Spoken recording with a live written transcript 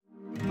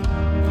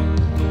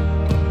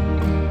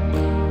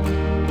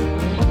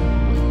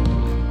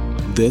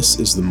This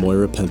is the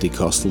Moira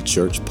Pentecostal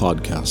Church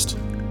podcast,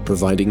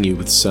 providing you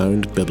with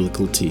sound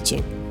biblical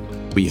teaching.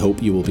 We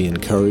hope you will be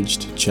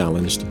encouraged,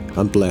 challenged,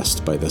 and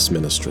blessed by this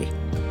ministry.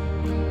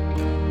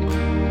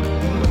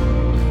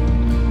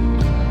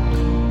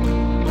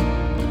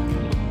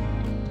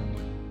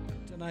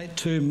 Tonight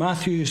to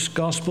Matthew's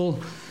Gospel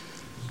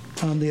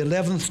and the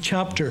 11th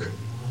chapter.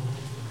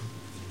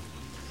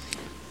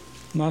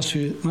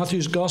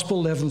 Matthew's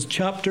Gospel, 11th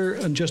chapter,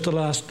 and just the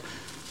last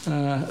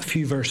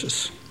few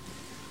verses.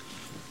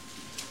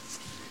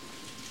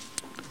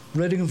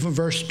 Reading from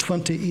verse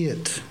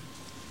 28.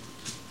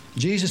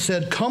 Jesus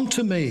said, "Come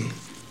to me,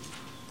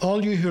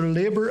 all you who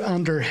labor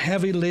and are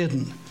heavy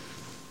laden,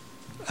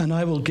 and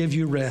I will give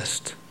you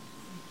rest.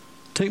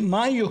 Take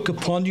my yoke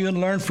upon you and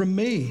learn from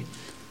me,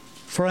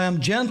 for I am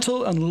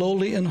gentle and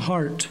lowly in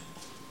heart,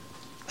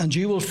 and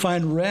you will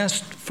find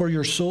rest for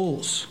your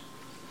souls.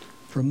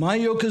 For my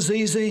yoke is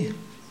easy,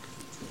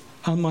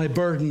 and my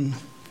burden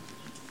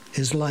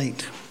is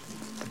light."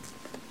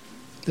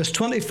 This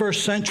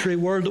 21st century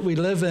world that we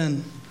live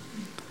in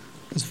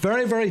is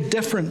very, very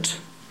different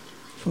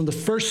from the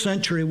first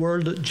century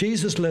world that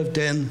Jesus lived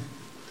in.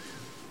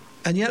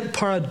 And yet,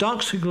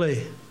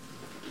 paradoxically,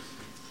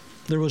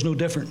 there was no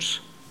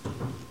difference.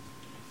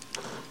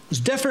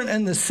 It's different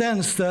in the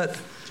sense that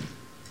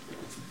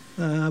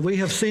we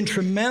have seen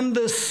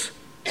tremendous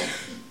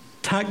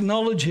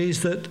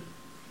technologies that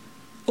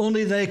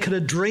only they could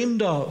have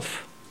dreamed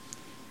of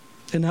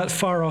in that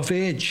far-off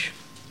age.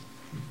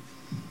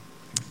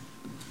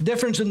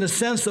 Difference in the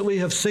sense that we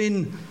have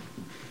seen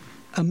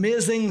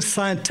amazing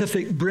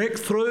scientific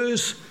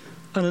breakthroughs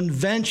and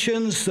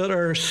inventions that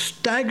are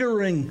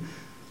staggering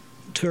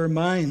to our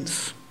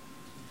minds.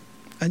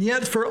 And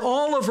yet, for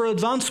all of our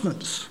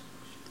advancements,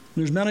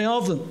 there's many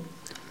of them,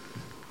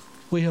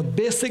 we have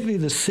basically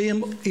the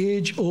same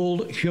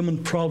age-old human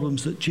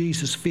problems that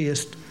Jesus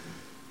faced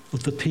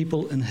with the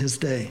people in his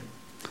day.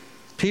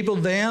 People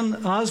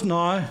then, as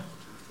now,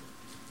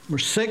 were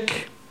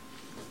sick,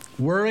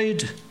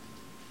 worried,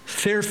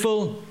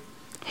 fearful,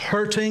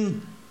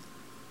 hurting.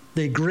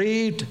 They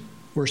grieved,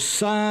 were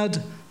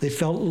sad, they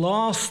felt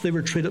lost, they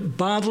were treated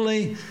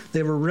badly,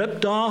 they were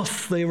ripped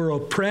off, they were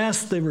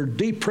oppressed, they were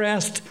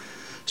depressed.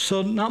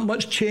 So not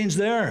much change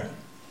there.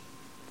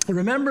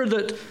 Remember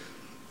that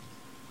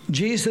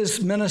Jesus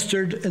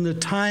ministered in the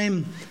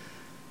time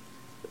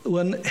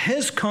when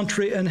his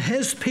country and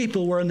his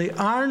people were in the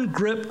iron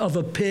grip of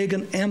a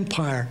pagan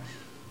empire.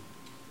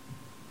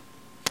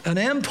 An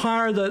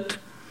empire that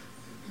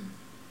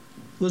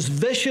was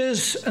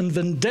vicious and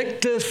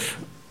vindictive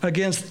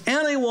against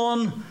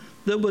anyone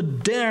that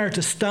would dare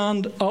to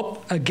stand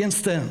up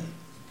against them.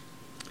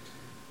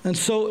 And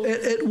so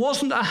it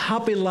wasn't a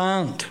happy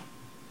land,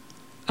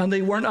 and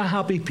they weren't a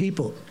happy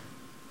people.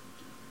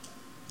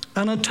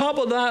 And on top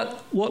of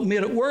that, what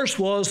made it worse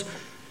was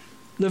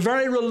the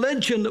very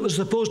religion that was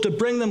supposed to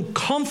bring them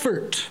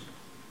comfort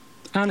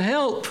and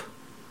help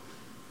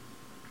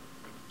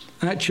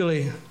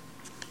actually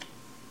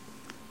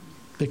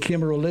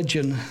became a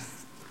religion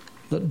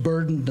that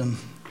burdened them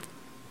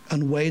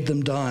and weighed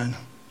them down.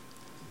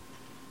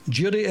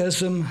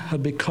 Judaism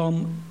had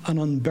become an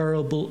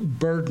unbearable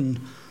burden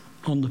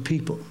on the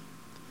people.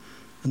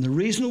 And the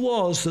reason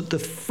was that the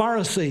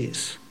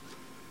Pharisees,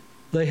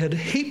 they had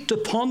heaped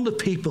upon the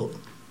people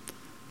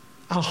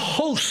a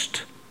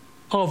host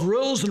of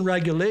rules and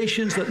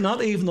regulations that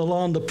not even the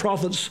law and the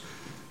prophets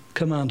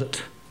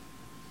commanded.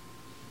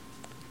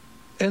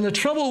 And the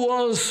trouble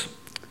was,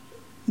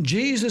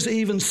 Jesus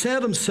even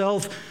said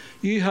himself,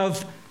 "You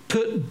have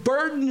put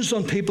burdens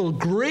on people,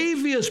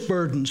 grievous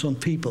burdens on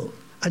people,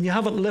 and you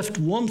haven't lifted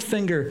one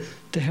finger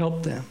to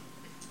help them."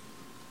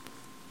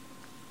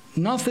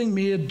 Nothing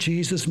made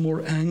Jesus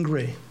more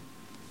angry.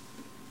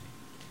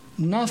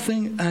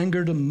 Nothing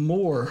angered him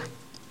more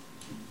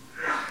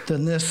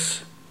than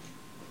this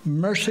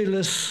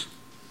merciless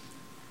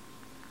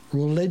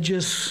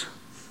religious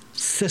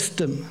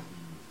system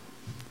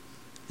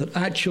that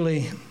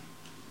actually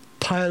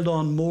piled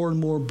on more and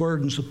more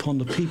burdens upon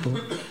the people,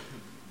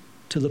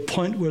 to the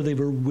point where they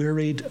were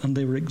wearied and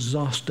they were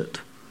exhausted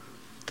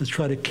to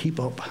try to keep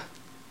up.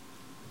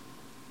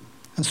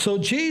 And so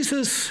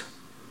Jesus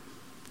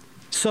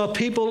saw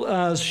people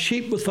as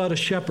sheep without a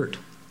shepherd.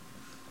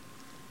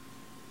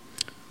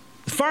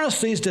 The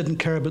Pharisees didn't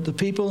care about the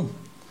people.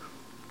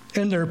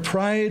 In their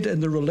pride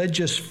and their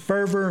religious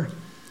fervor,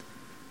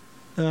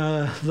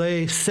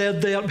 they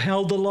said they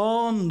upheld the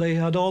law, and they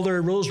had all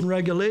their rules and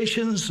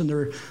regulations, and they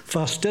were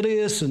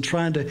fastidious and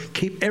trying to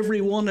keep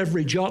every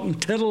jot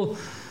and tittle.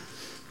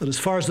 But as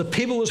far as the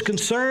people was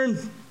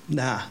concerned,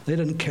 they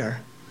didn't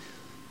care.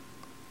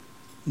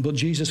 But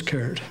Jesus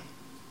cared.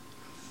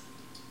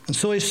 And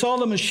so he saw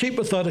them as sheep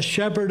without a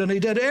shepherd, and he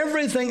did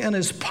everything in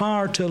his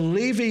power to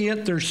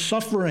alleviate their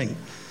suffering.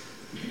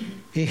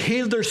 He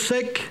healed their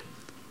sick.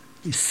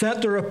 He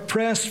set their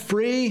oppressed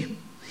free.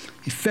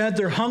 He fed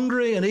their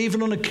hungry, and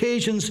even on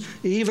occasions,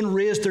 he even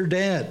raised their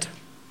dead.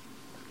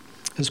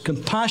 His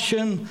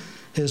compassion,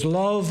 his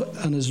love,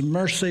 and his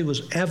mercy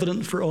was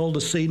evident for all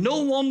to see.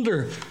 No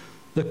wonder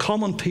The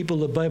common people,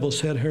 the Bible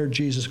said, heard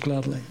Jesus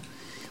gladly.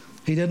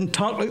 He didn't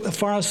talk like the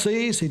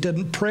Pharisees. He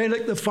didn't pray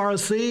like the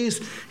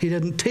Pharisees. He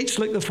didn't teach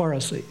like the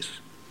Pharisees.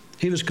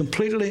 He was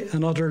completely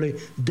and utterly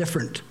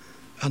different,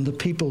 and the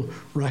people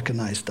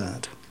recognized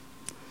that.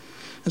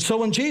 And so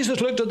when Jesus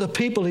looked at the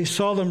people, he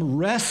saw them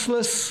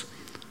restless.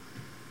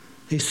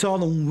 He saw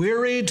them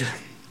wearied.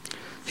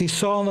 He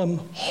saw them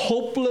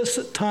hopeless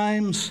at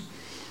times,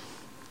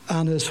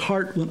 and his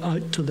heart went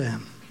out to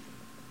them.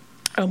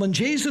 And when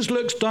Jesus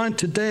looks down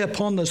today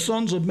upon the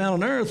sons of men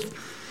on earth,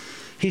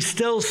 he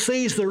still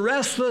sees the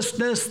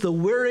restlessness, the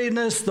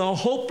weariness, the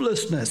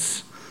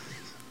hopelessness.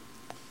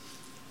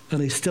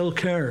 And he still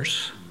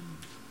cares.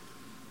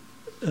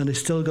 And he's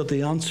still got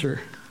the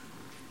answer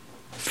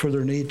for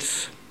their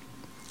needs.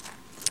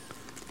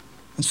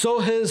 And so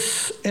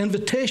his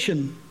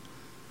invitation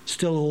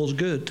still holds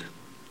good.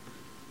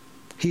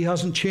 He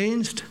hasn't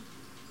changed.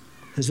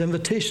 His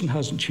invitation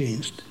hasn't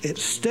changed. It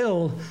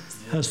still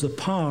has the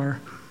power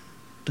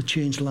to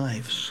change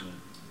lives.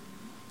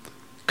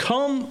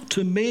 Come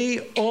to me,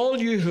 all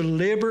you who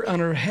labor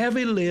and are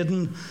heavy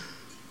laden,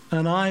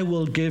 and I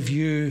will give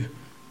you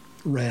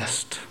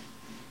rest.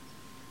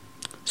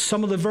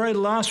 Some of the very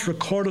last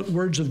recorded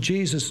words of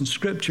Jesus in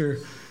Scripture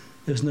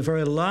is in the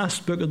very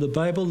last book of the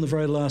Bible, in the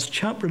very last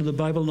chapter of the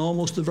Bible, and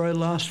almost the very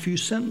last few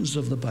sentences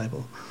of the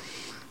Bible.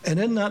 And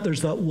in that,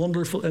 there's that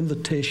wonderful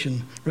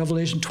invitation,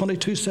 Revelation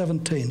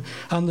 22:17.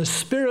 And the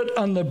Spirit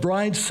and the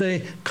bride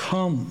say,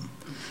 come.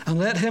 And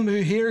let him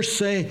who hears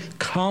say,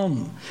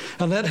 come.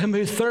 And let him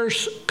who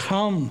thirsts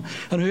come.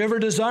 And whoever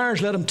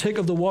desires, let him take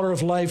of the water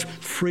of life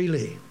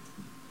freely.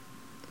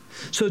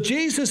 So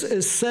Jesus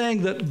is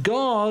saying that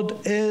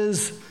God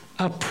is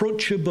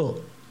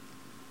approachable,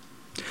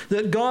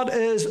 that God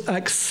is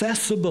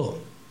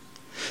accessible,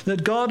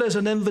 that God is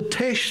an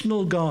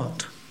invitational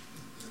God,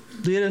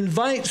 that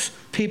invites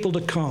people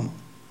to come.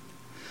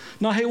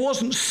 Now, he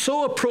wasn't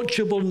so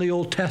approachable in the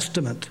Old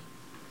Testament.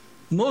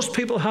 Most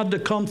people had to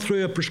come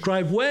through a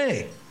prescribed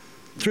way,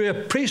 through a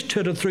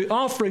priesthood and through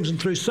offerings and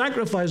through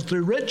sacrifice,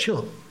 through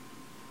ritual.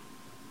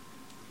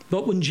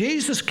 But when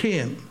Jesus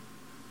came,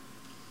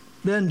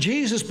 then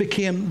Jesus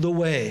became the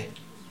way.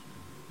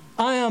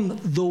 I am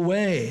the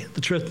way,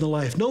 the truth, and the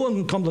life. No one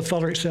can come to the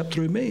Father except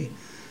through me.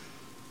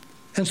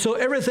 And so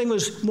everything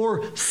was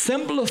more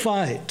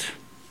simplified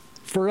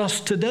for us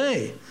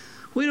today.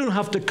 We don't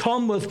have to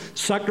come with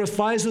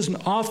sacrifices and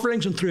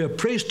offerings and through a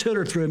priesthood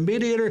or through a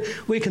mediator.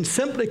 We can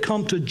simply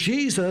come to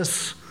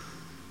Jesus,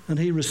 and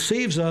he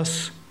receives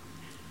us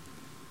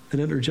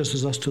and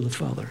introduces us to the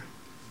Father.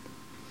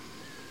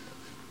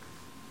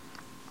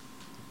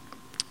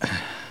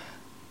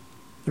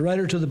 The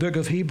writer to the book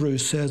of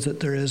Hebrews says that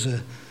there is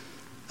a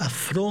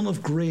throne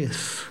of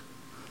grace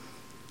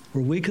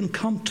where we can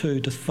come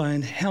to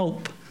find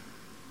help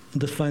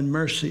and to find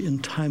mercy in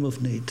time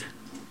of need.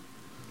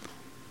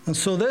 And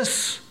so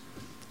this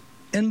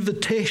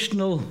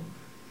invitational,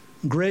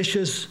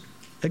 gracious,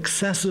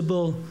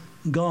 accessible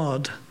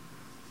God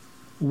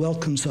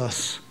welcomes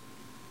us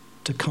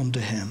to come to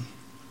him.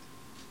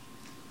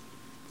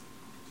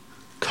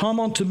 Come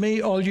unto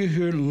me, all you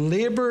who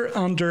labor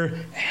and are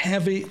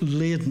heavy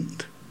laden.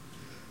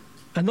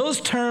 And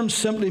those terms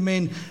simply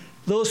mean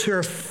those who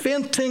are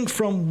fainting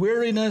from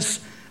weariness,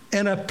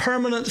 in a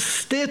permanent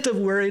state of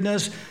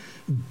weariness,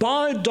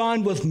 bowed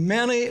down with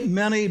many,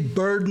 many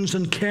burdens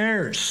and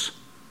cares.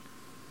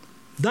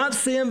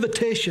 That's the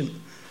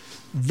invitation.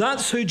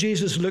 That's who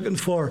Jesus is looking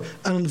for,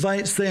 and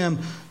invites them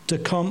to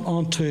come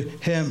unto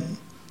him.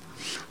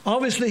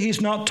 Obviously, he's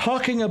not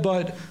talking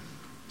about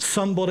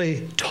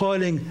somebody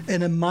toiling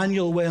in a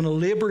manual way, in a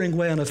laboring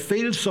way, in a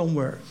field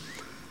somewhere.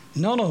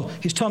 No.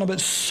 He's talking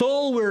about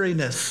soul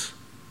weariness.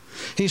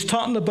 He's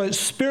talking about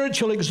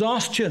spiritual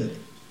exhaustion.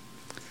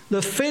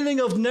 The feeling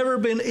of never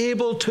being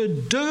able to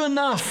do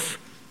enough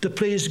to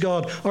please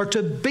God, or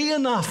to be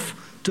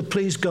enough to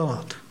please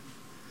God.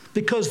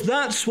 Because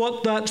that's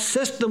what that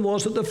system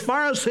was that the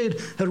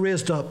Pharisees had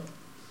raised up.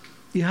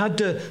 You had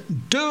to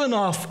do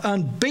enough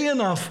and be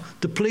enough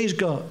to please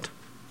God.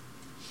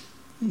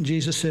 And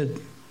Jesus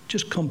said,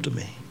 just come to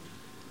me.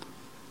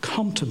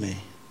 Come to me.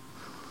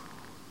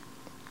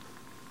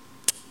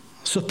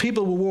 So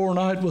people were worn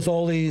out with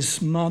all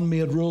these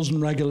man-made rules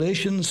and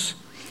regulations.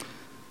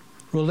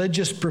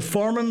 Religious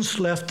performance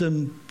left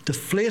them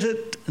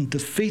deflated and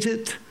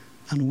defeated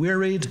and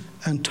wearied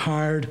and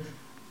tired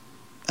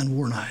and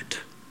worn out.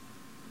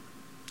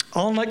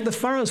 Unlike the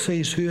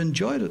Pharisees, who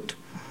enjoyed it,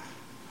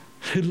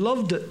 who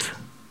loved it,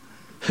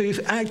 who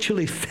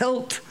actually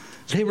felt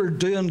they were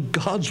doing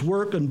God's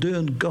work and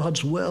doing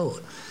God's will,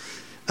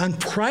 and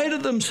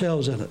prided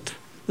themselves in it,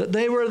 that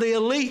they were the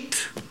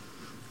elite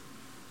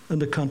in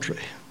the country.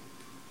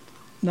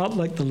 Not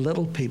like the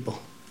little people.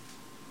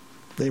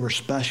 They were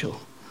special.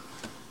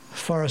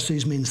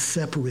 Pharisees means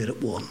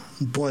separated one.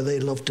 And boy, they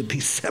love to be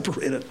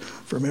separated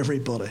from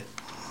everybody.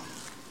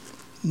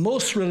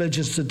 Most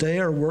religions today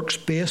are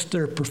works-based,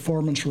 they're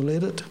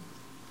performance-related.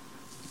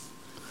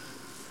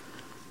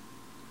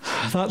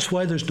 That's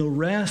why there's no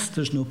rest,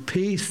 there's no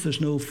peace,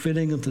 there's no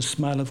feeling of the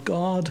smile of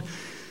God.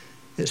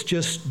 It's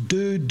just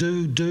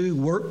do,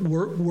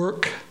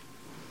 work,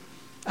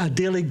 a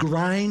daily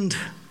grind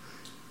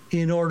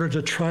in order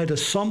to try to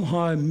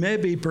somehow,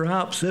 maybe,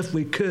 perhaps, if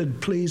we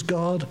could, please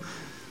God.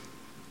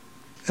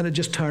 And it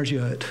just tires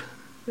you out.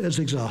 It's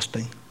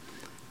exhausting.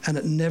 And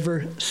it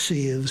never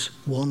saves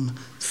one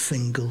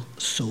single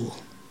soul.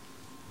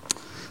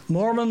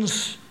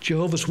 Mormons,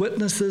 Jehovah's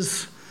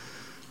Witnesses,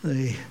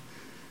 they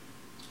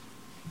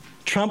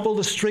trample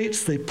the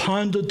streets, they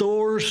pound the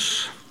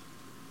doors,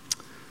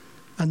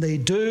 and they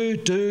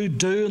do,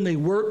 and they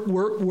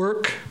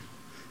work,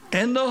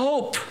 in the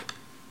hope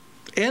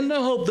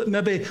that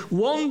maybe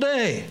one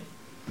day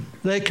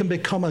they can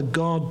become a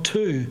god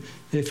too,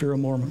 if you're a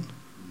Mormon.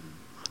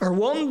 Or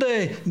one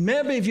day,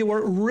 maybe if you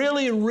work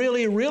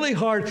really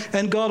hard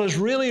and God is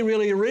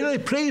really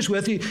pleased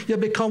with you, you'll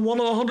become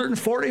one of the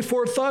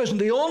 144,000,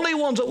 the only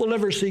ones that will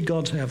ever see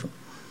God's heaven.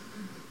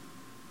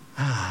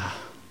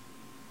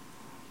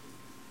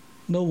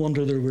 No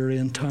wonder they're weary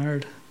and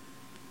tired.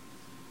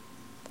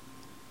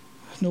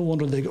 No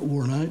wonder they get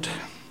worn out.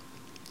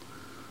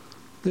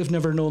 They've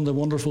never known the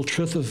wonderful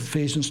truth of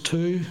Ephesians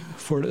 2,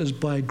 for it is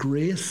by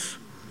grace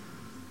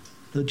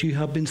that you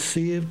have been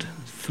saved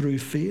through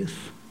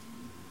faith.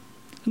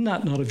 And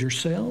not of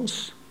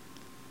yourselves,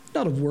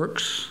 not of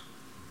works.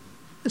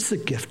 It's the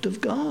gift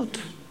of God,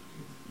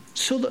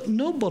 so that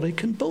nobody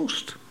can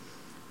boast.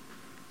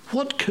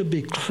 What could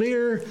be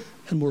clearer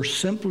and more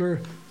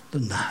simpler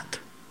than that?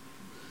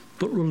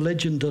 But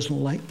religion doesn't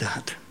like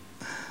that.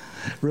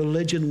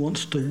 Religion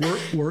wants to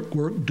work,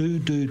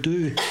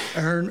 do,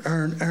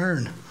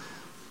 earn.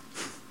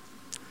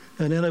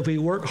 And then if we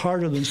work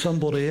harder than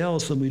somebody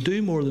else and we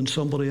do more than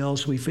somebody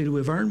else, we feel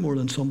we've earned more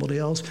than somebody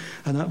else,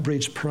 and that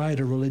breeds pride,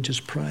 or religious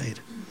pride.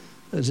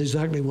 That's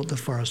exactly what the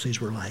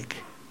Pharisees were like.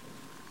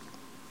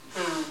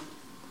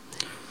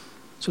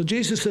 So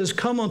Jesus says,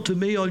 "Come unto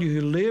me, all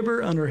you who labor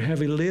and are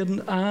heavy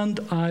laden, and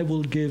I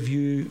will give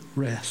you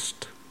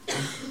rest."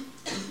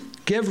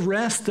 Give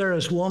rest there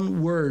is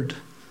one word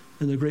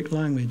in the Greek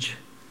language,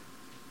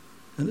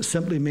 and it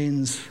simply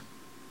means,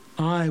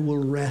 I will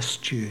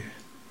rest you.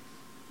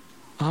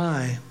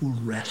 I will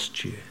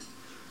rest you.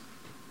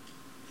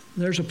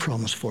 There's a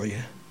promise for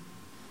you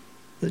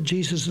that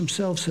Jesus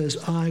himself says,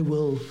 I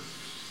will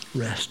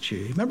rest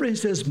you. Remember, he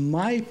says,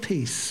 my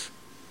peace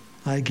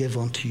I give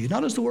unto you.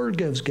 Not as the world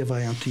gives, give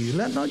I unto you.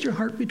 Let not your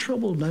heart be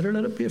troubled, neither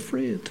let it be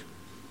afraid.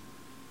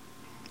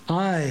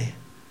 I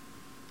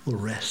will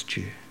rest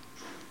you.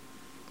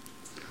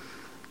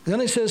 Then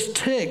he says,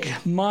 take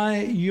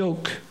my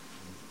yoke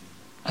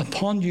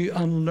upon you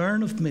and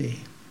learn of me.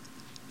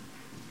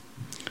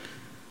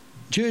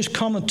 Jewish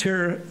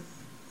commentator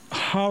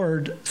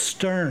Howard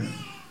Stern,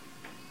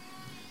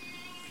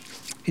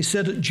 he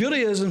said that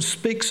Judaism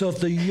speaks of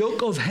the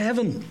yoke of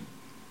heaven.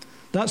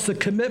 That's the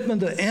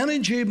commitment that any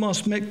Jew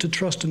must make to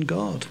trust in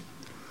God.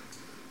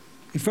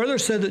 He further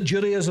said that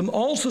Judaism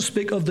also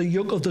speaks of the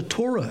yoke of the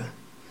Torah.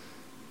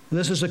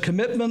 This is a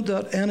commitment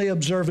that any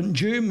observant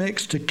Jew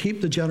makes to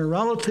keep the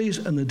generalities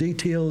and the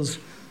details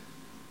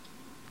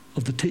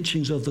of the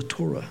teachings of the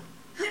Torah.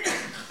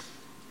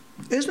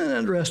 Isn't it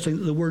interesting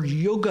that the word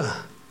yoga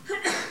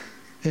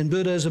in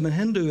Buddhism and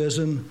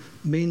Hinduism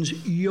means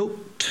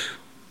yoked,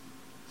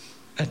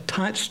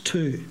 attached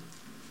to,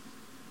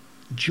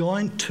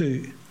 joined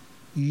to,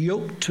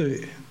 yoked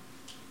to.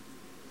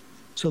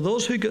 So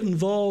those who get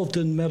involved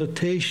in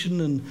meditation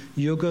and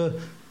yoga,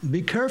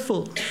 be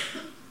careful.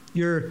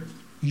 You're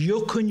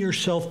yoking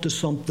yourself to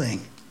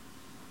something.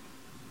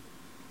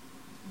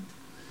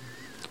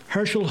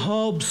 Herschel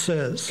Hobbs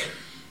says,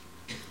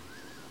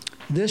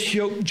 this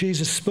yoke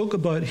Jesus spoke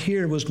about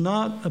here was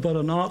not about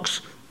an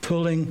ox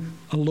pulling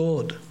a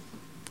load.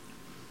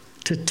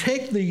 To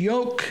take the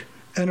yoke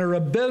in a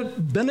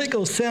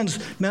rabbinical sense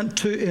meant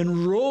to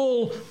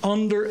enroll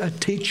under a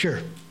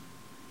teacher,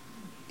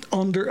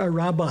 under a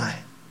rabbi.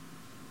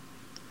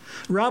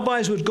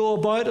 Rabbis would go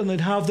about and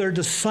they'd have their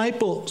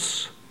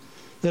disciples,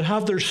 they'd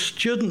have their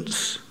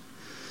students,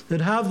 they'd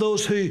have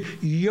those who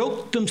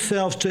yoked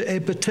themselves to a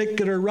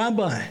particular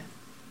rabbi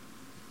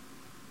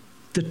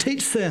to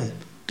teach them,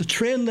 to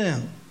train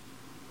them.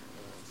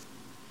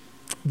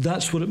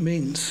 That's what it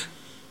means.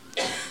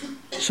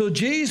 So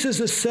Jesus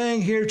is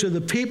saying here to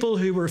the people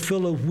who were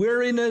full of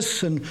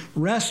weariness and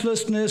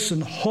restlessness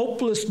and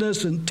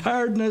hopelessness and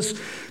tiredness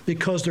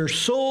because their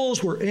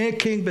souls were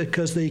aching,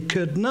 because they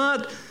could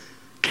not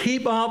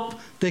keep up,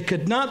 they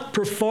could not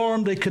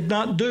perform, they could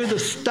not do the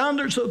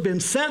standards that have been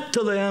set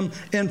to them,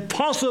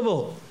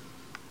 impossible.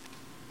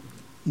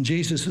 And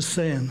Jesus is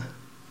saying,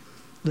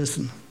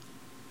 listen,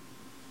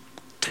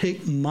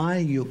 take my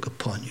yoke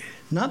upon you,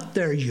 not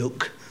their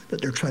yoke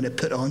that they're trying to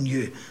put on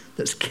you,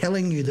 that's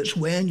killing you, that's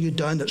weighing you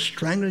down, that's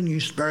strangling you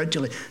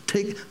spiritually.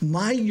 Take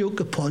my yoke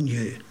upon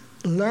you.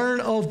 Learn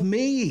of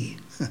me.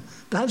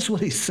 That's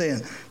what he's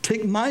saying.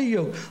 Take my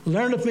yoke.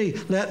 Learn of me.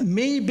 Let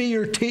me be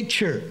your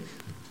teacher.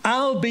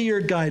 I'll be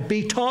your guide.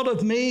 Be taught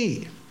of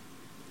me.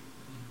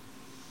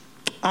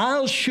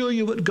 I'll show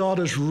you what God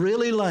is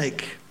really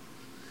like.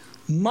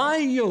 My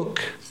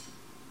yoke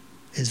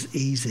is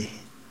easy.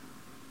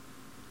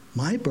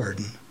 My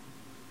burden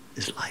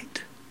is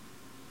light.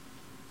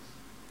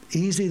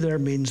 Easy there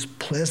means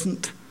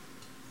pleasant,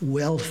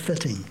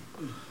 well-fitting.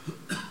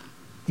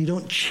 You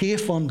don't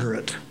chafe under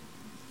it.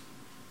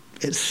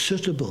 It's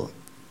suitable.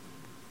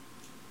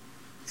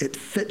 It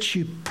fits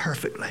you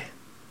perfectly.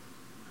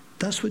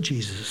 That's what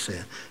Jesus is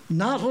saying.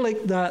 Not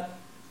like that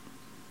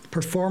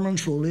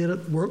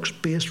performance-related,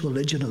 works-based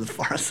religion of the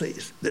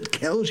Pharisees that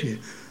kills you.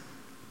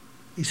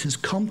 He says,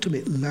 come to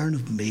me, learn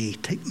of me,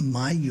 take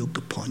my yoke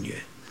upon you.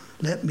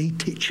 Let me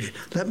teach you.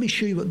 Let me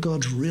show you what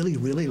God's really,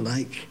 really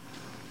like.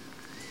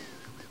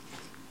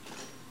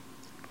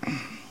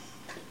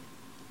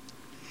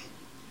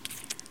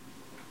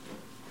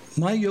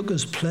 My yoke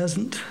is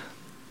pleasant.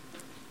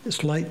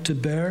 It's light to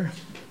bear.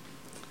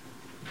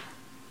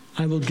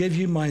 I will give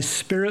you my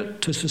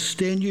spirit to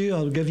sustain you.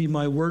 I'll give you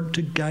my word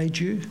to guide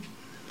you.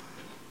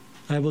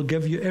 I will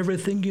give you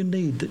everything you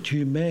need that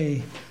you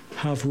may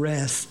have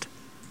rest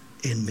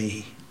in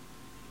me.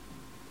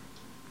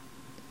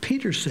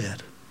 Peter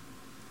said,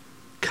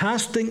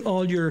 casting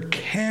all your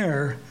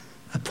care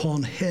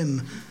upon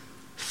him,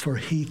 for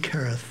he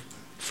careth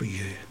for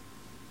you.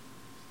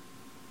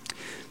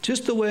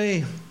 Just the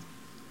way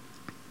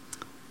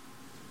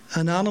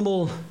an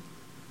animal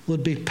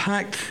would be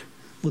packed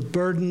with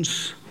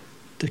burdens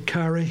to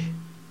carry,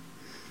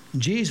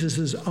 Jesus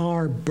is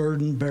our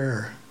burden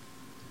bearer.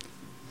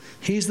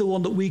 He's the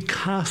one that we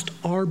cast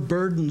our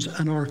burdens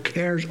and our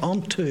cares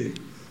onto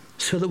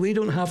so that we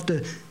don't have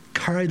to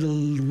carry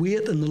the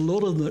weight and the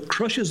load of them that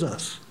crushes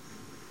us.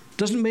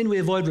 Doesn't mean we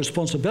avoid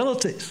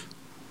responsibilities,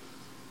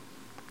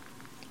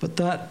 but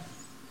that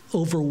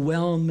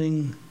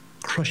overwhelming,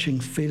 crushing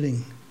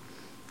feeling,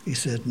 he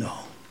said, no.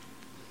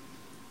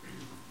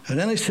 And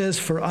then he says,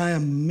 for I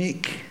am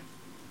meek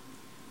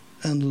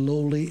and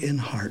lowly in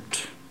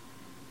heart.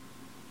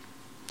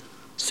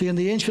 See, in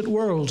the ancient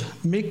world,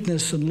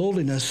 meekness and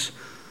lowliness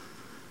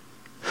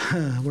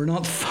were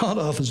not thought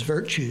of as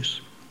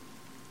virtues.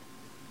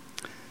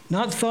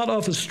 Not thought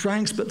of as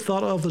strengths, but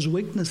thought of as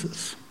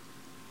weaknesses.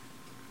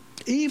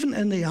 Even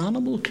in the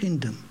animal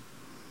kingdom.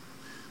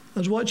 I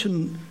was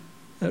watching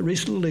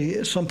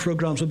recently some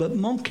programs about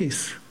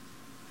monkeys.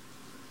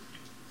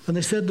 And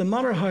they said no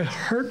matter how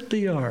hurt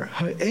they are,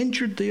 how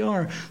injured they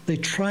are, they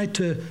try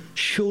to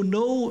show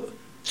no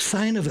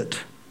sign of it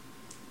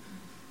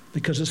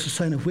because it's a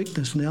sign of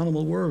weakness in the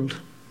animal world.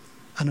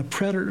 And a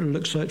predator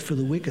looks out for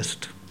the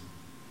weakest.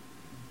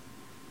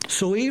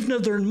 So even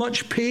if they're in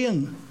much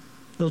pain,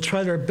 they'll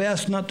try their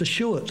best not to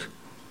show it.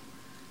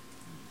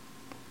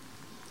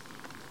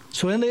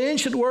 So in the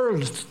ancient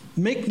world,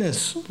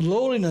 meekness,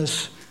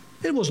 lowliness,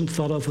 it wasn't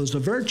thought of as a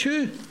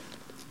virtue.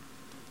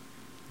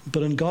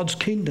 But in God's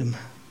kingdom,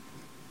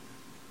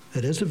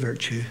 it is a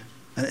virtue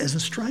and it is a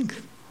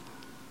strength.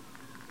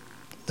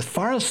 The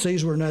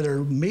Pharisees were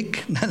neither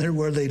meek, neither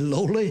were they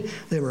lowly.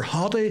 They were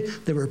haughty,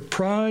 they were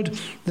proud,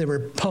 they were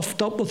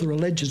puffed up with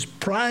religious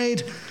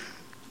pride.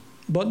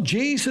 But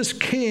Jesus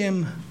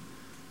came,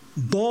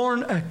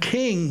 born a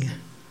king,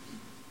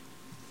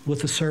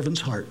 with a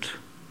servant's heart.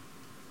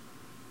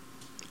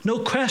 No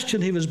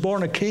question he was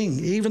born a king.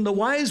 Even the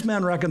wise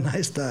men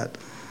recognized that.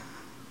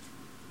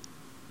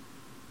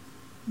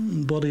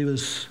 But he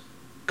was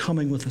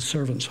coming with a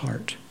servant's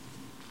heart.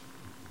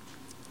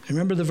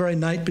 Remember the very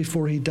night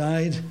before he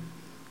died,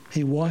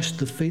 he washed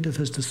the feet of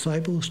his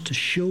disciples to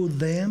show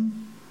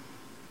them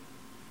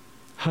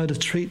how to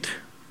treat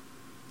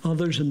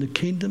others in the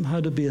kingdom, how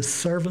to be a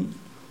servant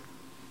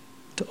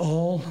to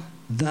all.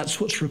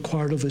 That's what's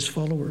required of his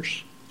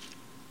followers.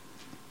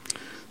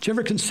 Do you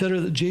ever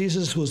consider that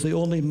Jesus was the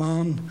only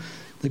man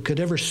that could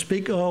ever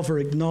speak of or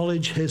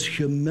acknowledge his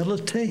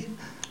humility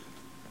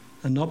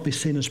and not be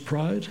seen as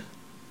proud?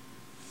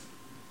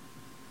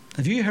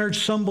 If you heard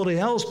somebody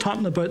else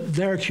talking about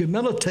their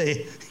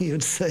humility,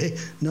 you'd say,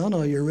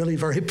 no, you're really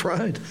very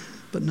proud,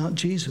 but not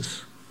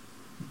Jesus.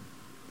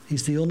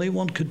 He's the only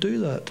one who could do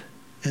that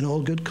in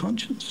all good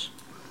conscience.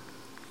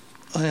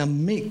 I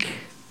am meek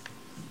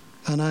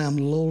and I am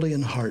lowly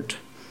in heart.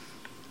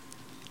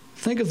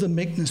 Think of the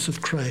meekness of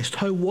Christ.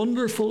 How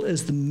wonderful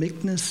is the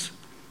meekness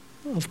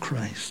of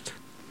Christ.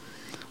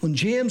 When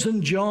James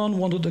and John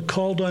wanted to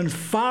call down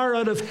fire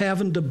out of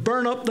heaven to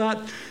burn up that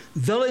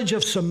village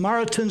of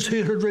Samaritans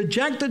who had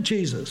rejected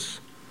Jesus,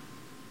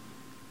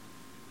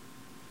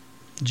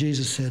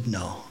 Jesus said,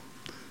 no,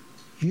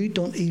 you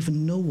don't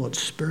even know what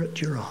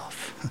spirit you're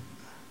of.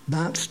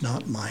 That's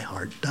not my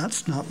heart.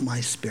 That's not my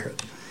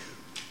spirit.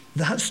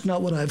 That's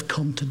not what I've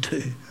come to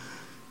do.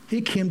 He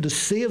came to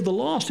save the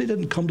lost. He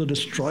didn't come to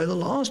destroy the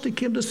lost. He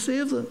came to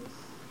save them.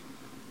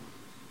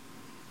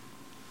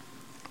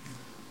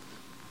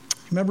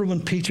 Remember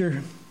when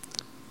Peter,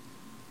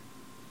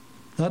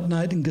 that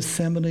night in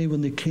Gethsemane,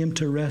 when they came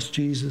to arrest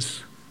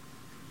Jesus,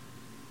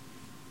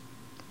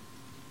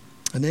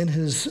 and in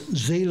his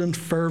zeal and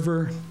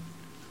fervor,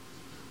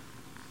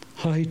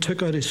 how he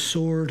took out his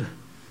sword,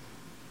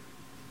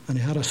 and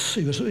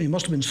he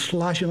must have been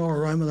slashing all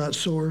around with that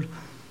sword.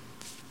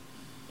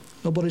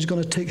 Nobody's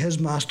going to take his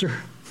master.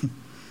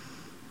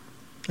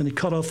 And he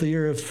cut off the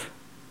ear of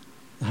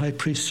the high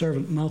priest's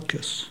servant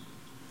Malchus.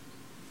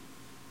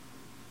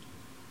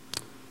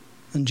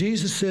 And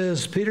Jesus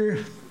says,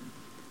 Peter,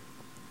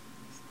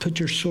 put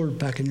your sword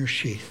back in your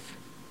sheath.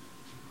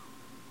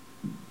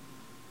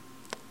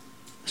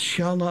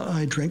 Shall not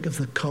I drink of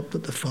the cup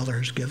that the Father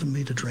has given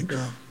me to drink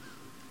of?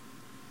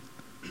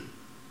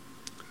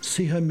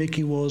 See how meek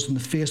he was in the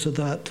face of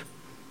that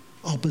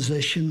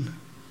opposition.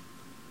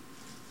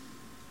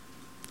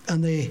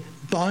 And they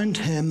bound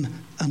him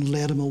and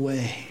led him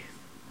away.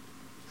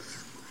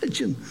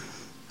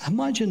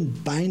 Imagine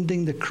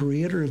binding the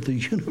creator of the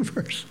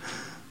universe.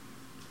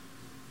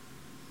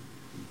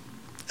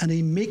 And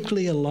he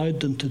meekly allowed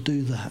them to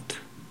do that.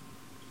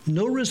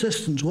 No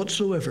resistance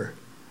whatsoever.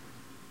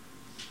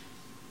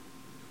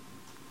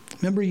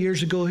 Remember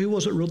years ago, who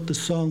was it wrote the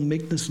song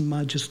Meekness and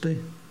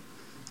Majesty?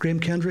 Graham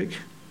Kendrick.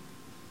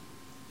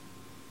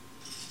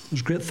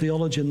 There's great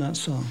theology in that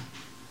song.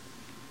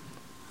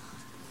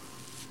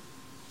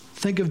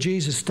 Think of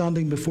Jesus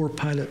standing before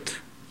Pilate.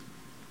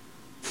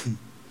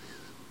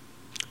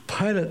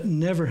 Pilate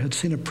never had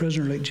seen a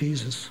prisoner like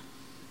Jesus.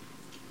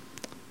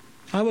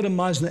 I would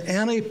imagine that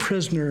any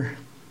prisoner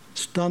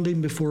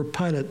standing before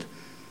Pilate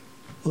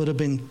would have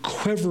been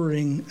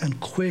quivering and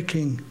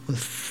quaking with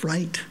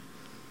fright,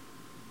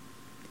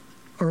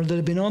 or they'd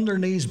have been on their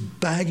knees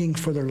begging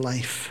for their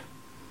life.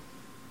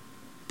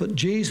 But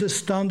Jesus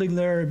standing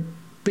there,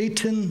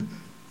 beaten,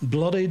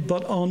 bloodied,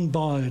 but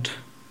unbowed,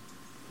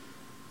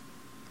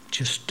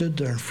 just stood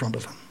there in front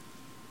of him.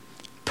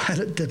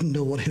 Pilate didn't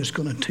know what he was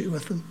going to do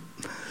with him.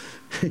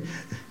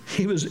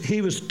 He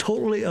was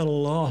totally at a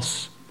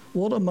loss.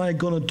 What am I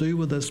going to do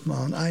with this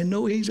man? I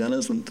know he's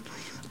innocent.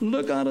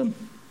 Look at him.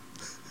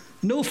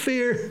 No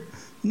fear,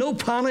 no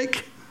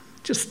panic,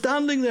 just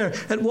standing there.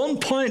 At one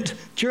point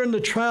during the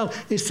trial,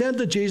 he said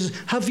to Jesus,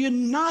 have you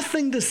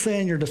nothing to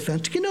say in your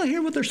defense? Do you not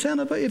hear what they're saying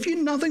about you? Have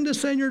you nothing to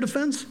say in your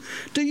defense?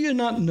 Do you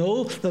not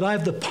know that I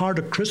have the power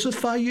to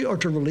crucify you or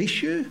to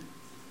release you?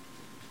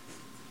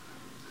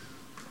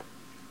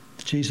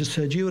 Jesus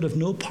said, you would have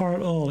no power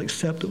at all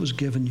except it was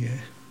given you.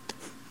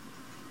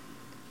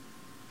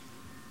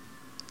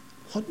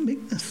 What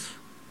meekness.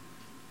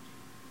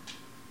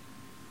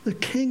 The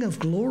King of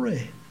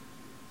glory,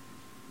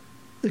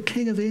 the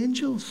King of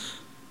angels,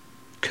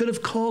 could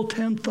have called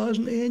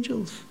 10,000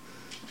 angels,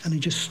 and he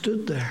just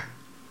stood there.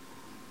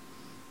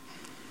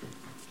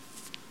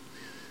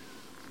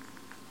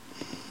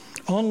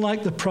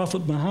 Unlike the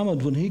Prophet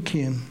Muhammad when he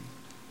came,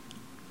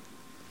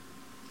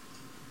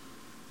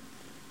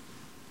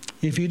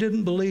 if you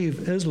didn't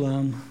believe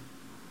Islam,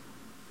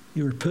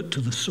 you were put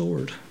to the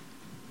sword.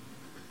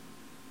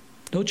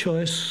 No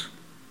choice.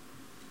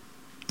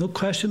 No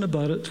question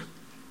about it.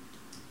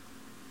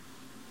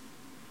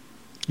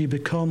 You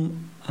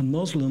become a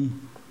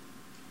Muslim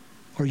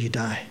or you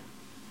die.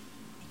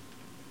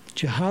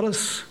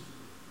 Jihadists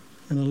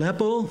in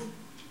Aleppo,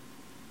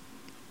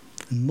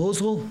 in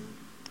Mosul,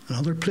 and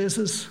other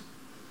places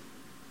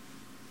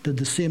did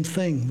the same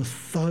thing with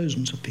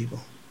thousands of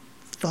people.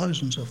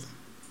 Thousands of them.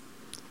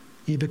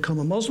 You become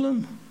a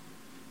Muslim,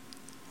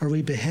 or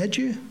we behead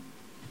you,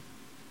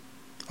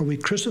 or we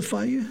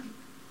crucify you,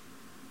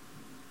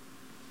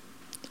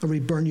 or we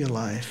burn you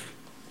alive.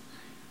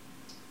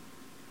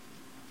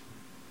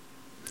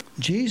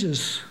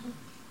 Jesus,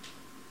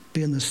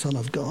 being the Son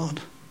of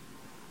God,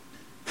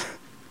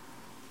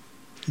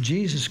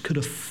 Jesus could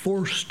have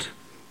forced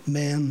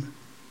men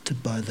to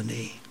bow the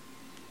knee,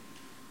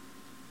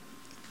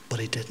 but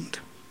he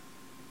didn't.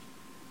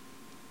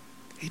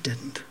 He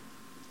didn't.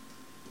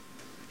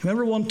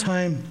 Remember one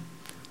time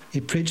he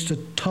preached a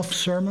tough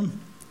sermon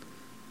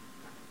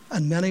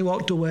and many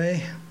walked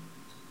away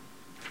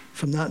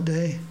from that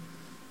day,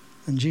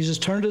 and Jesus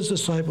turned to his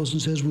disciples and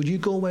says, would you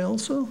go away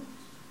also?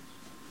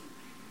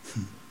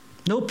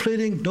 No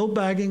pleading, no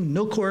begging,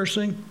 no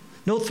coercing,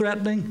 no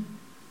threatening.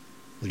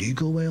 Will you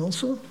go away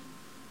also?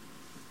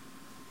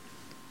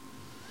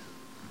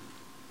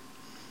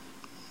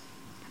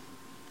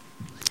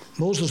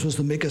 Moses was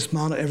the meekest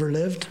man that ever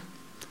lived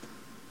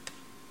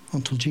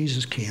until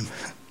Jesus came.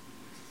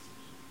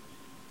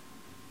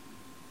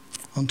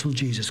 Until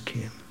Jesus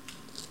came.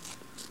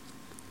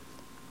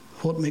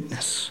 What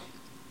meekness.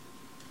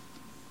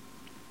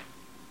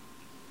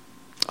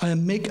 I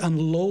am meek and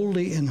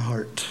lowly in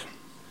heart.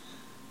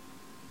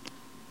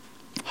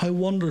 How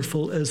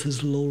wonderful is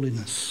his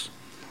lowliness.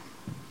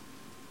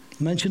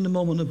 I mentioned a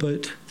moment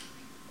about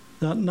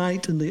that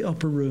night in the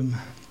upper room.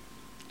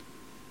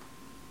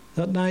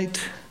 That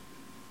night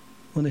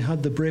when they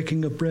had the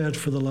breaking of bread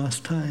for the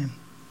last time.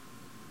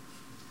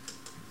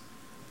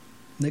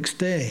 Next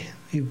day,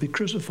 he would be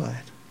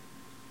crucified.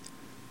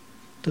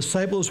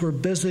 Disciples were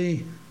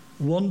busy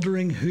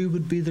wondering who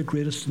would be the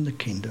greatest in the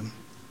kingdom.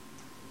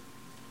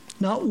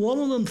 Not one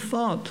of them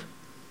thought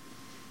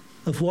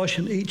of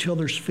washing each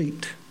other's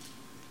feet.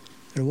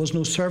 There was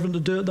no servant to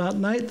do it that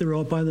night. They were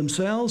all by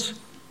themselves.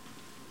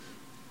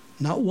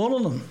 Not one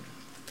of them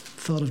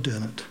thought of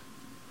doing it.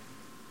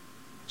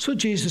 So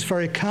Jesus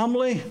very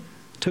calmly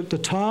took the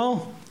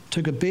towel,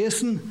 took a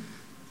basin,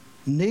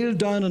 kneeled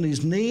down on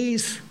his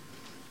knees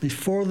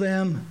before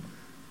them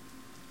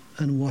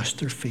and washed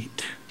their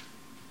feet.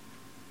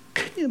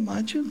 Can you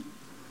imagine?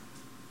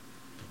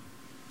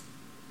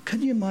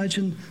 Can you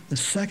imagine the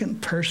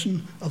second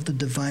person of the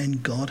divine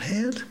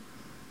Godhead,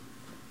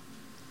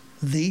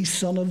 the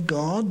Son of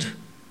God,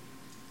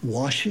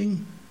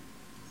 washing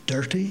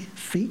dirty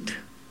feet?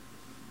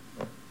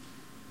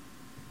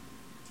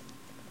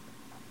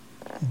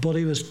 But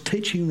he was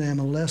teaching them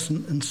a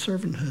lesson in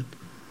servanthood.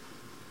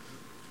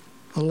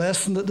 A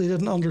lesson that they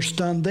didn't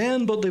understand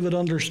then, but they would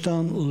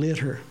understand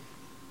later.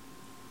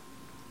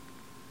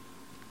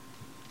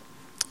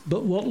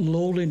 But what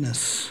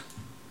lowliness.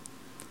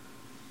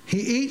 He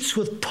eats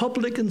with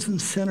publicans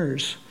and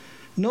sinners.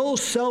 No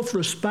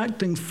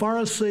self-respecting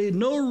Pharisee,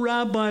 no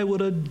rabbi would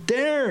have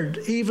dared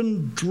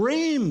even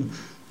dream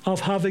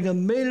of having a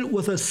meal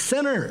with a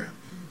sinner,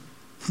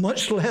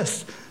 much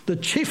less the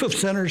chief of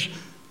sinners,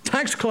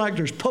 tax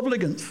collectors,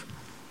 publicans.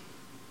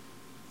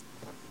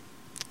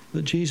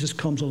 But Jesus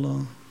comes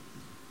along,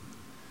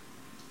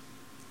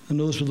 and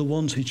those are the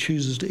ones he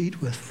chooses to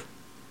eat with.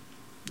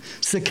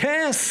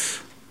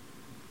 Zacchaeus,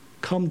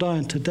 come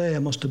down today, I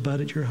must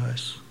abide at your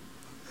house.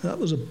 That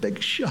was a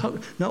big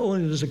shock, not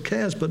only to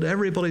Zacchaeus, but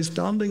everybody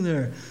standing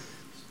there.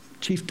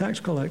 Chief tax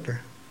collector,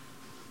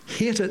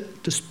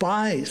 hated,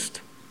 despised.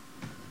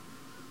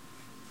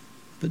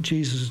 But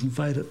Jesus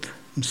invited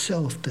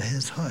himself to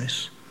his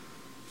house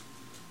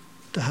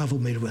to have a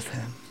meal with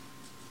him.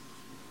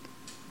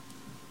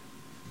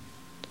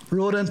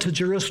 Rode into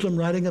Jerusalem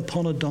riding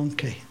upon a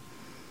donkey.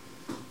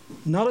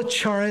 Not a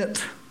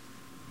chariot,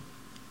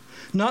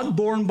 not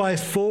borne by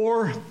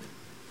four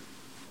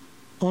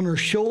on her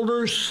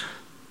shoulders,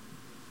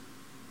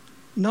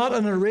 not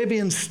an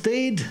Arabian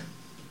steed,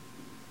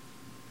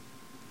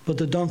 but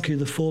the donkey,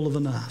 the foal of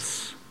an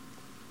ass.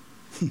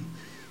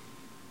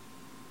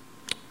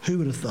 Who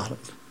would have thought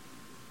it?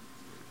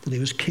 That he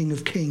was King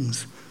of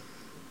Kings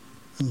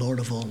and Lord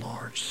of all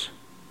lords.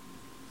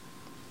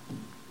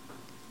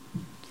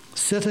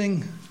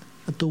 Sitting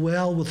at the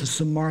well with a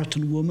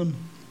Samaritan woman.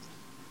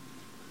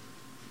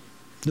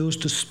 Those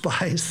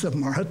despised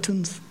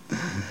Samaritans.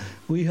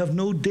 We have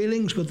no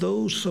dealings with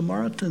those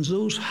Samaritans,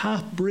 those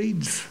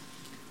half-breeds.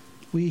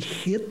 We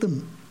hate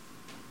them.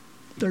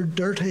 They're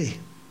dirty.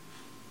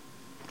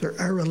 They're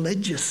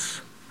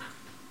irreligious.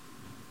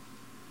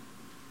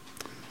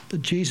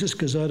 But Jesus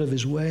goes out of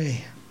his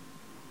way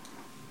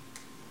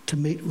to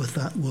meet with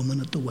that woman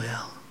at the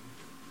well.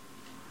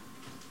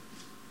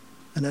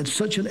 And had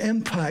such an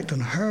impact on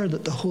her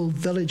that the whole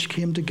village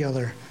came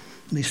together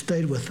and he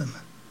stayed with them,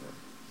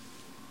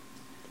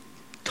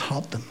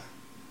 taught them,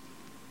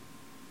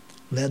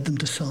 led them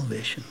to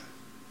salvation.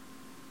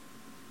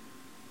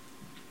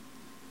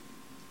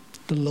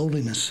 The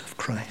lowliness of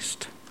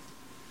Christ.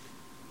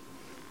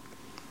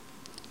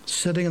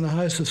 Sitting in the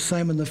house of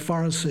Simon the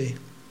Pharisee.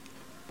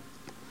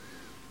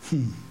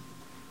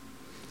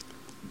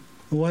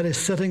 While he's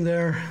sitting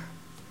there,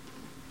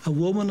 a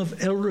woman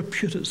of ill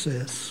repute, it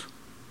says,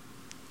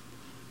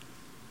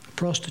 a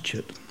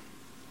prostitute.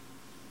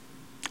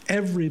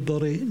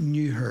 Everybody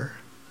knew her.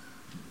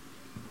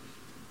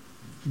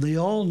 They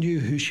all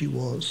knew who she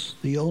was.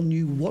 They all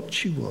knew what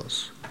she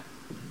was.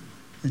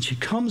 And she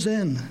comes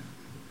in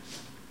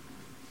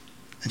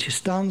and she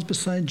stands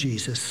beside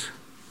Jesus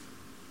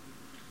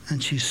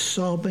and she's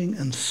sobbing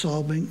and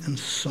sobbing and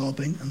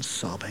sobbing and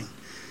sobbing.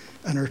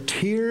 And her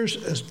tears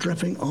is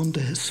dripping onto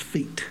his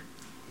feet.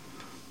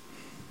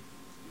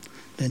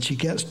 Then she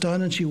gets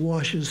down and she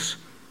washes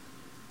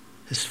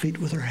his feet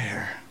with her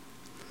hair.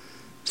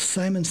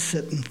 Simon's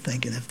sitting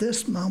thinking, if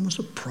this man was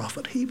a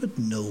prophet, he would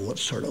know what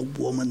sort of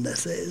woman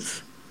this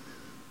is.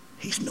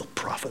 He's no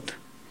prophet.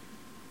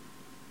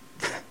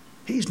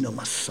 He's no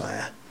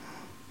Messiah.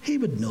 He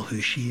would know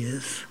who she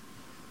is.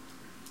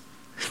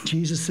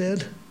 Jesus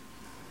said,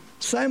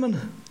 Simon,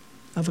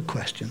 I have a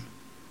question.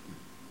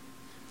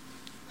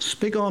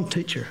 Speak on,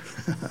 teacher.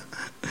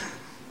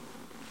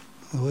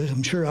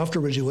 I'm sure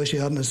afterwards you wish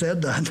you hadn't have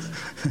said that.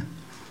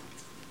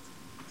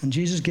 And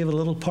Jesus gave a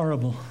little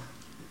parable.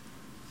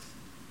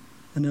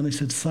 And then he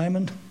said,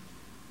 Simon,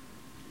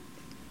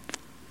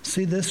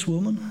 see this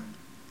woman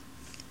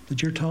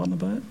that you're talking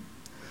about?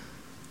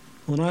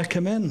 When I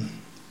come in,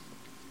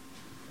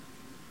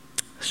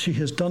 she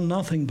has done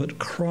nothing but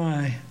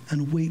cry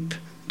and weep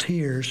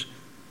tears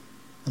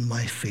on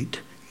my feet.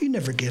 You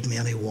never gave me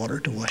any water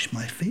to wash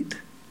my feet.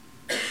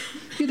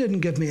 You didn't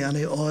give me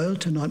any oil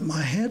to anoint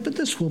my head, but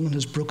this woman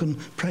has broken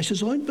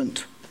precious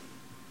ointment.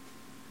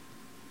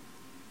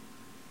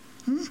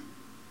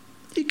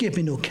 You gave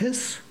me no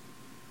kiss.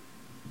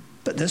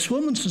 But this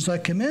woman, since I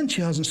came in,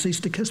 she hasn't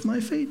ceased to kiss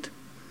my feet.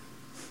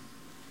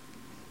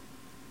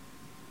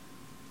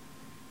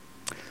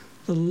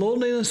 The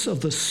loneliness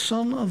of the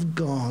Son of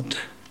God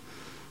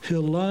who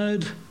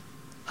allowed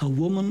a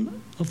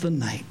woman of the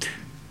night,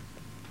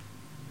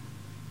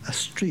 a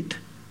street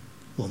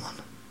woman,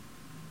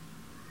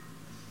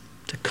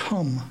 to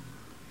come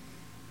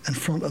in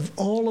front of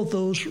all of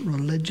those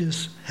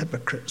religious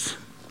hypocrites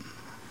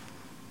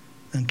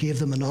and gave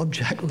them an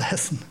object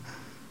lesson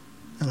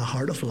and a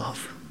heart of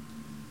love.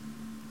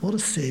 What a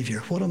Savior,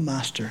 what a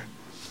Master.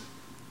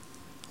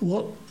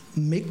 What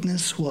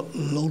meekness, what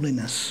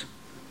lowliness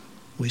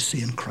we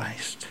see in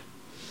Christ.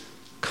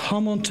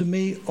 Come unto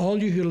me,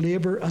 all you who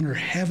labor and are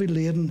heavy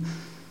laden,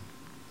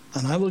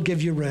 and I will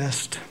give you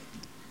rest.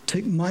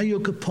 Take my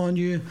yoke upon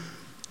you,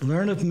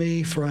 learn of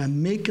me, for I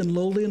am meek and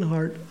lowly in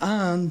heart,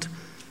 and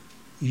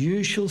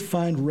you shall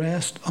find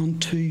rest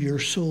unto your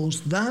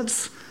souls.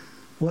 That's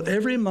what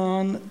every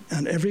man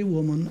and every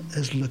woman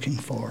is looking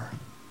for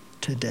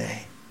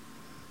today.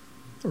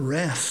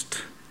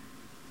 Rest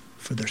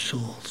for their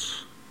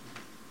souls.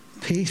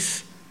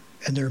 Peace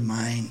in their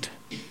mind.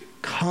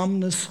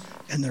 Calmness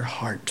in their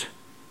heart.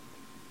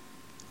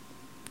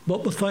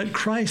 But without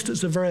Christ,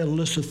 it's a very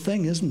elusive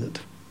thing, isn't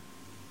it?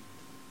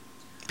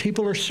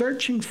 People are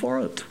searching for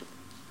it.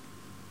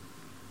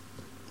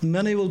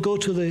 Many will go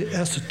to the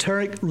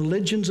esoteric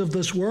religions of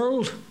this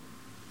world.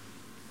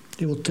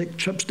 They will take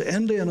trips to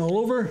India and all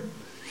over,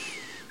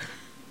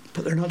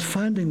 but they're not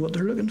finding what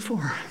they're looking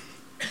for.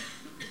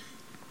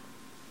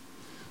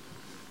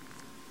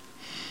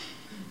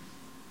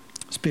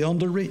 It's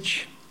beyond their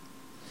reach.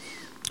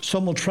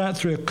 Some will try it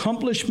through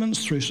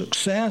accomplishments, through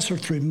success, or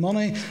through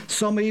money.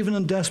 Some, even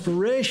in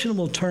desperation,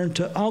 will turn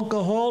to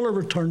alcohol or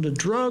return to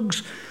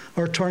drugs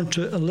or turn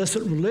to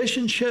illicit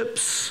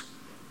relationships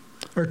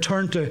or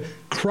turn to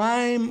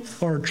crime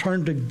or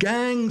turn to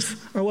gangs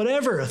or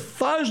whatever.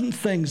 1,000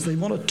 things they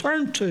want to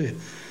turn to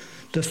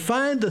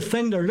find the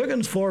thing they're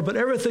looking for, but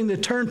everything they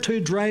turn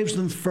to drives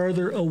them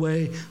further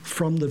away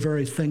from the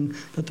very thing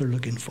that they're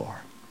looking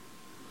for.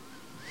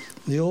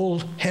 The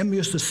old hymn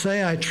used to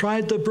say, I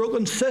tried the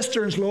broken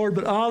cisterns, Lord,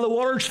 but the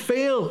waters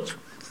failed.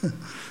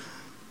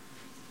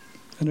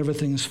 And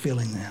everything is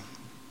failing them.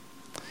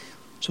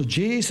 So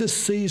Jesus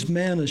sees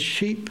men as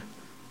sheep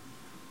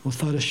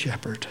without a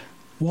shepherd,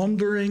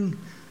 wandering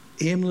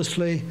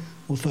aimlessly,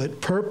 without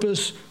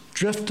purpose,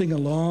 drifting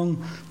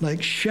along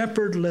like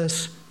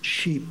shepherdless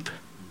sheep,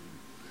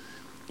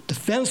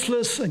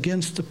 defenseless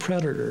against the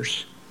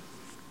predators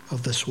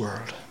of this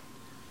world.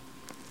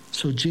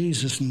 So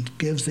Jesus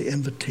gives the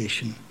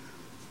invitation,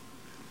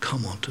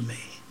 come unto me.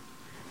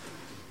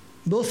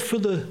 Both for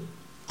the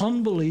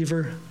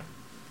unbeliever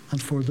and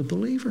for the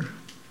believer.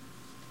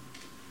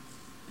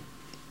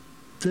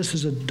 This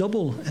is a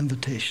double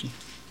invitation.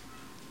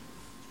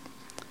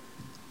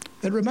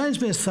 It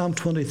reminds me of Psalm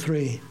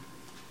 23.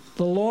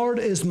 The Lord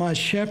is my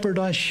shepherd,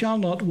 I shall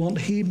not want.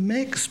 He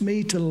makes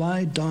me to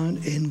lie down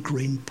in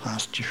green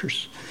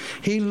pastures.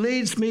 He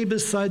leads me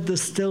beside the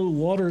still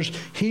waters.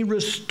 He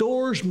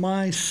restores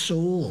my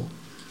soul.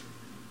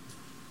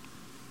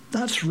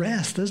 That's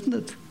rest, isn't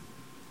it?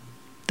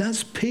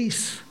 That's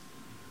peace.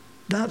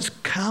 That's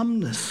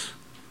calmness.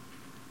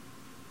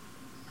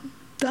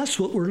 That's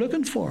what we're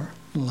looking for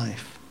in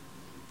life.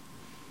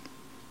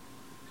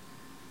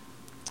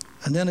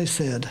 And then he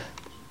said,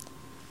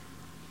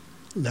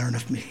 learn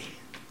of me.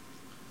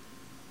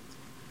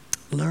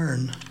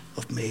 Learn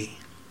of me.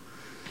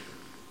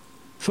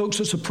 Folks,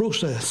 it's a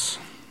process.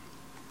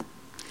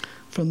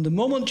 From the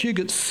moment you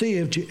get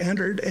saved, you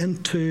entered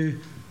into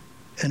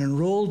and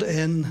enrolled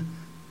in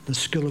the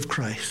school of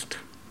Christ.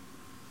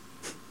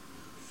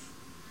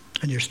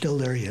 And you're still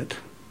there yet.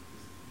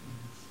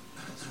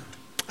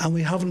 And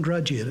we haven't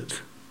graduated.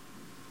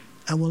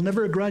 And we'll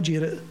never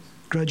graduate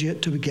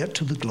till we get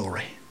to the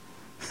glory.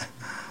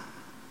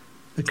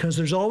 Because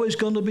there's always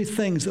going to be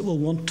things that will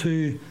want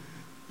to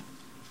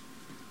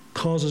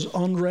cause us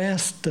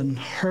unrest and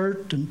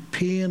hurt and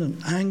pain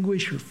and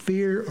anguish or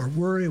fear or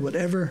worry,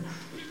 whatever.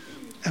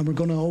 And we're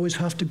going to always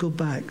have to go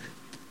back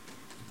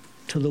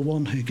to the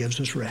one who gives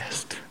us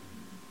rest.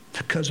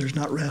 Because there's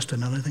not rest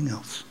in anything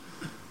else.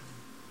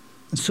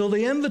 And so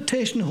the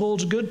invitation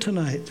holds good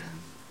tonight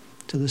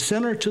to the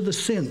sinner, to the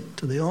saint,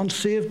 to the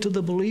unsaved, to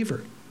the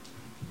believer.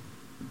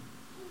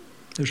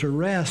 There's a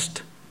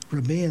rest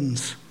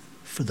remains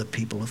for the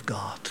people of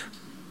God.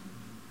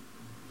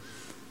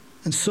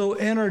 And so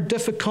in our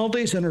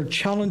difficulties, in our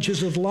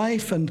challenges of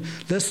life, and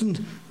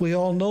listen, we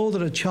all know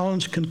that a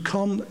challenge can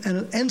come in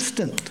an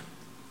instant.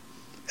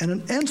 In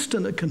an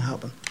instant it can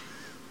happen.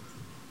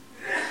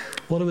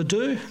 What do we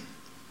do?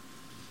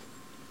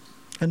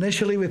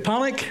 Initially we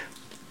panic,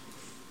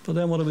 but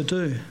then what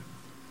do?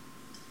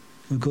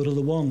 We go to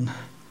the one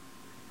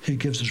who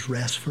gives us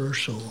rest for our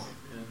soul.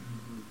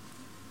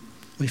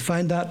 We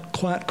find that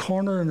quiet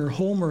corner in our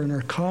home or in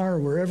our car or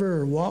wherever,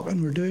 or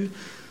walking or do,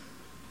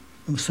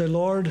 and we say,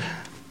 Lord,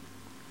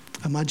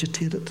 I'm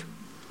agitated.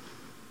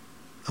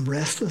 I'm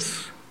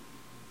restless.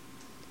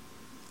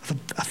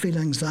 I feel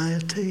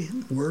anxiety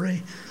and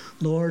worry.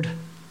 Lord,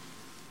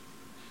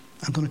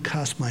 I'm going to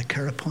cast my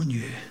care upon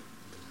you,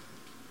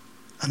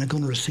 and I'm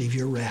going to receive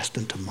your rest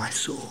into my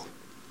soul.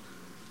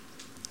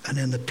 And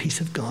then the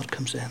peace of God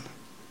comes in.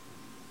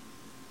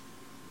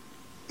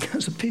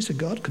 Because the peace of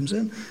God comes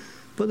in,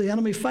 but the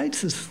enemy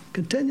fights us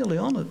continually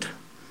on it.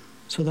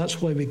 So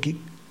that's why we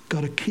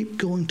got to keep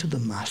going to the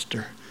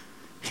Master.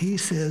 He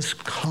says,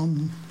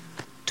 come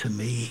to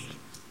me.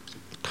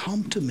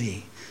 Come to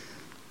me.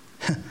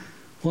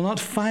 We'll not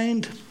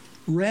find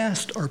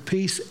rest or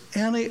peace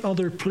any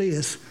other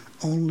place,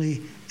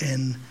 only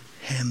in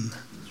him.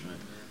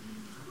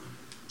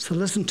 So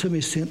listen to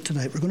me, saint,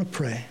 tonight. We're going to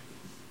pray.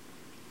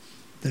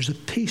 There's a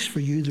peace for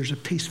you. There's a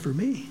peace for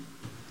me.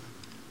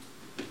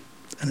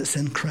 And it's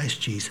in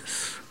Christ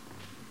Jesus.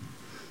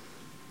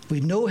 We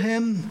know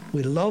him.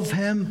 We love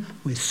him.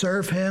 We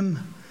serve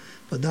him.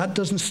 But that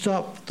doesn't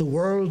stop the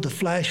world, the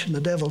flesh, and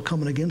the devil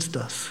coming against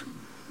us.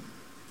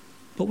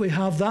 But we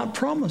have that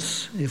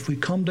promise. If we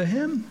come to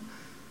him,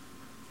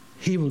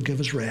 he will give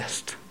us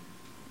rest.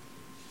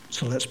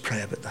 So let's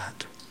pray about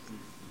that.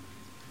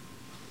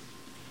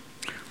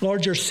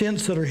 Lord, your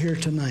saints that are here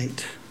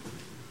tonight,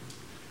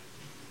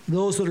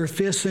 those that are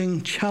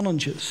facing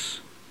challenges,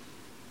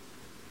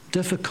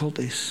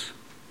 difficulties,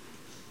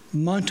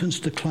 mountains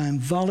to climb,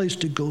 valleys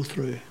to go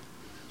through.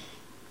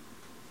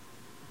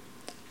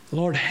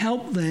 Lord,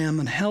 help them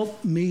and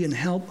help me and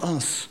help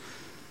us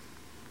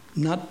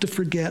not to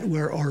forget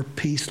where our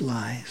peace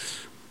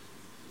lies.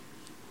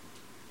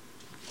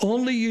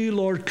 Only you,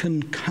 Lord,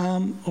 can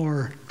calm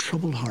our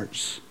troubled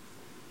hearts.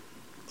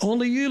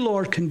 Only you,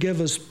 Lord, can give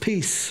us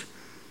peace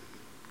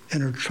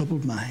in our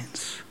troubled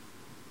minds.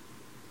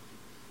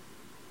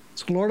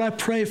 So, Lord, I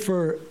pray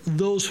for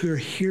those who are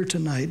here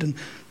tonight and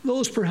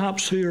those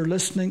perhaps who are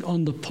listening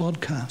on the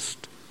podcast,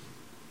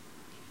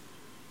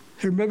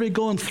 who are maybe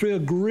going through a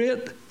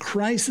great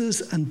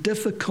crisis and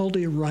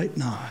difficulty right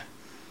now.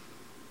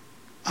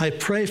 I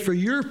pray for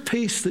your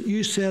peace that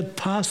you said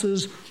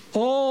passes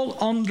all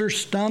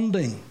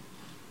understanding,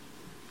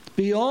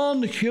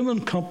 beyond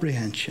human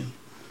comprehension,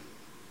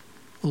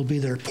 will be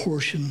their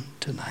portion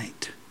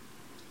tonight.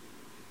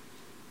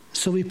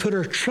 So we put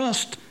our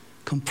trust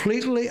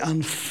completely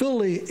and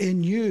fully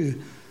in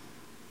you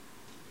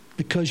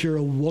because you're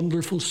a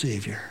wonderful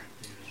Savior.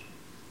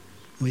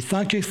 We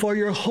thank you for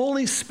your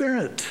Holy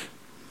Spirit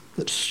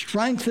that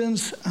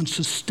strengthens and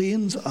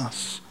sustains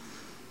us.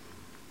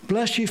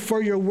 Bless you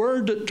for your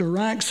word that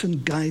directs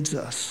and guides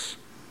us.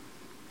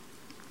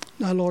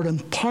 Now, Lord,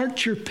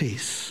 impart your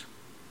peace.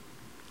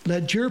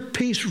 Let your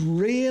peace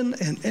reign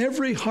in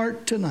every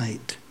heart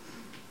tonight.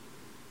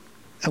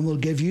 And we'll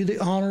give you the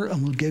honor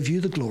and we'll give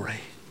you the glory.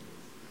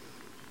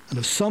 And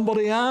if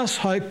somebody asks,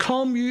 how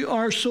come you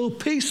are so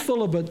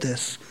peaceful about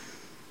this?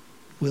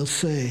 We'll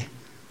say,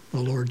 the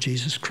Lord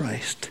Jesus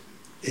Christ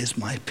is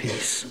my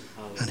peace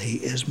and he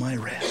is my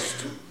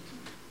rest.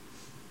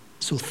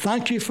 So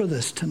thank you for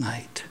this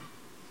tonight.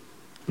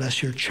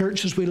 Bless your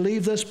church as we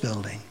leave this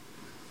building.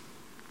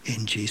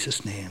 In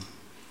Jesus' name.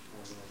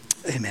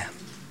 Amen.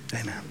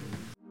 Amen.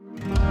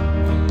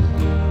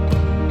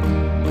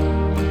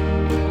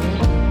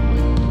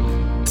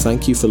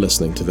 Thank you for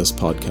listening to this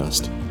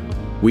podcast.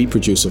 We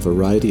produce a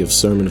variety of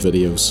sermon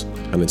videos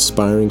and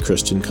inspiring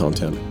Christian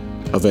content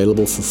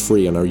available for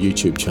free on our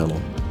YouTube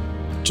channel.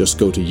 Just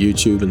go to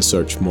YouTube and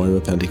search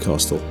Moira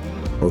Pentecostal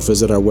or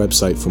visit our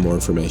website for more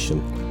information,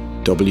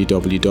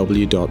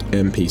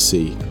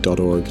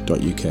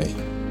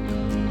 www.mpc.org.uk.